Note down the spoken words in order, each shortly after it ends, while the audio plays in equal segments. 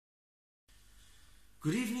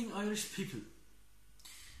Good evening, Irish people.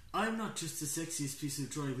 I'm not just the sexiest piece of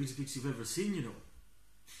dry Weetabix you've ever seen, you know.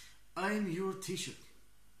 I'm your Taoiseach,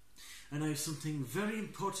 and I have something very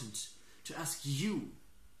important to ask you,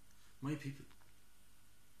 my people.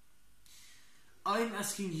 I'm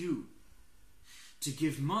asking you to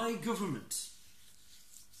give my government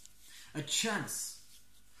a chance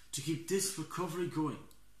to keep this recovery going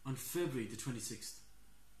on February the 26th.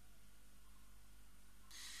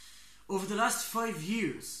 Over the last 5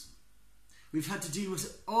 years, we've had to deal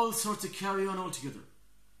with all sorts of carry-on altogether.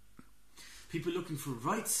 People looking for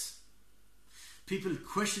rights, people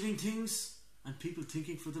questioning things, and people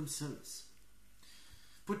thinking for themselves.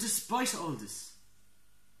 But despite all this,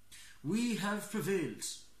 we have prevailed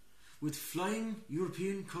with flying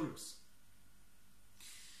European colours.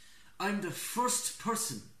 I'm the first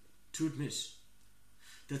person to admit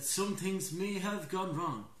that some things may have gone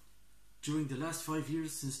wrong during the last 5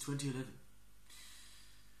 years since 2011.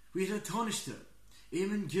 We had a Taoiseach,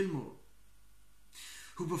 Eamon Gilmore,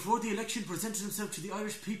 who before the election presented himself to the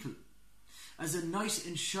Irish people as a knight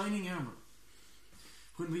in shining armour,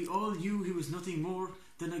 when we all knew he was nothing more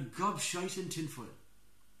than a gobshite in tinfoil.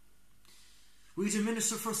 We had a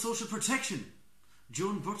Minister for Social Protection,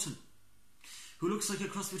 Joan Burton, who looks like a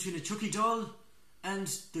cross between a Chucky doll and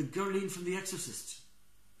the Gerline from The Exorcist.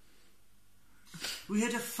 We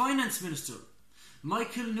had a Finance Minister,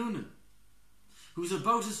 Michael Noonan, who's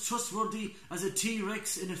about as trustworthy as a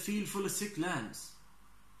T-Rex in a field full of sick lambs.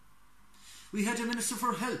 We had a Minister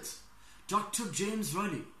for Health, Dr. James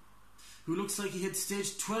Riley, who looks like he had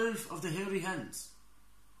stage 12 of the hairy hands.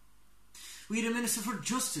 We had a Minister for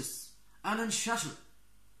Justice, Alan Shatter,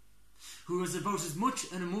 who has about as much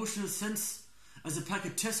an emotional sense as a pack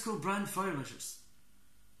of Tesco brand firelighters.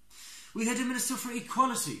 We had a Minister for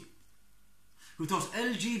Equality, who thought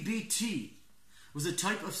LGBT was a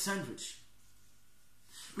type of sandwich.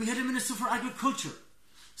 We had a Minister for Agriculture,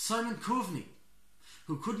 Simon Coveney,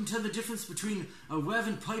 who couldn't tell the difference between a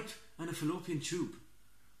Wavin pipe and a fallopian tube.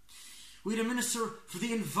 We had a Minister for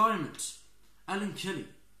the Environment, Alan Kelly,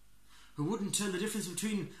 who wouldn't tell the difference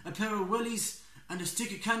between a pair of wellies and a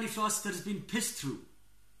stick of candy floss that has been pissed through.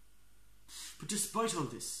 But despite all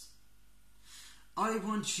this, I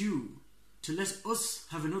want you to let us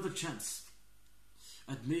have another chance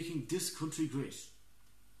at making this country great.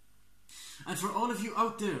 And for all of you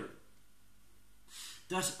out there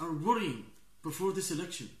that are worrying before this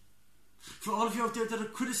election, for all of you out there that are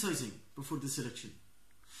criticising before this election,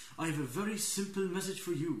 I have a very simple message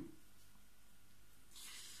for you.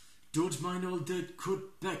 Don't mind all the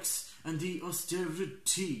cutbacks and the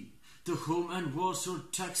austerity, the home and water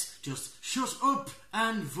tax. Just shut up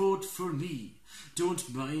and vote for me.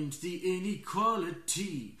 Don't mind the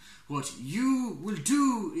inequality. What you will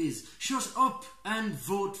do is shut up and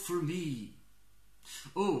vote for me.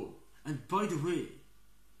 Oh, and by the way,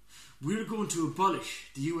 we're going to abolish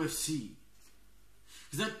the UFC.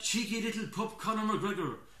 Because that cheeky little pup Conor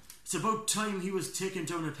McGregor, it's about time he was taken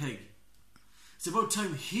down a peg. It's about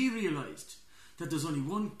time he realised that there's only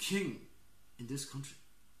one king in this country.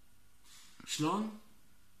 Slán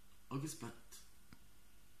agus Bat.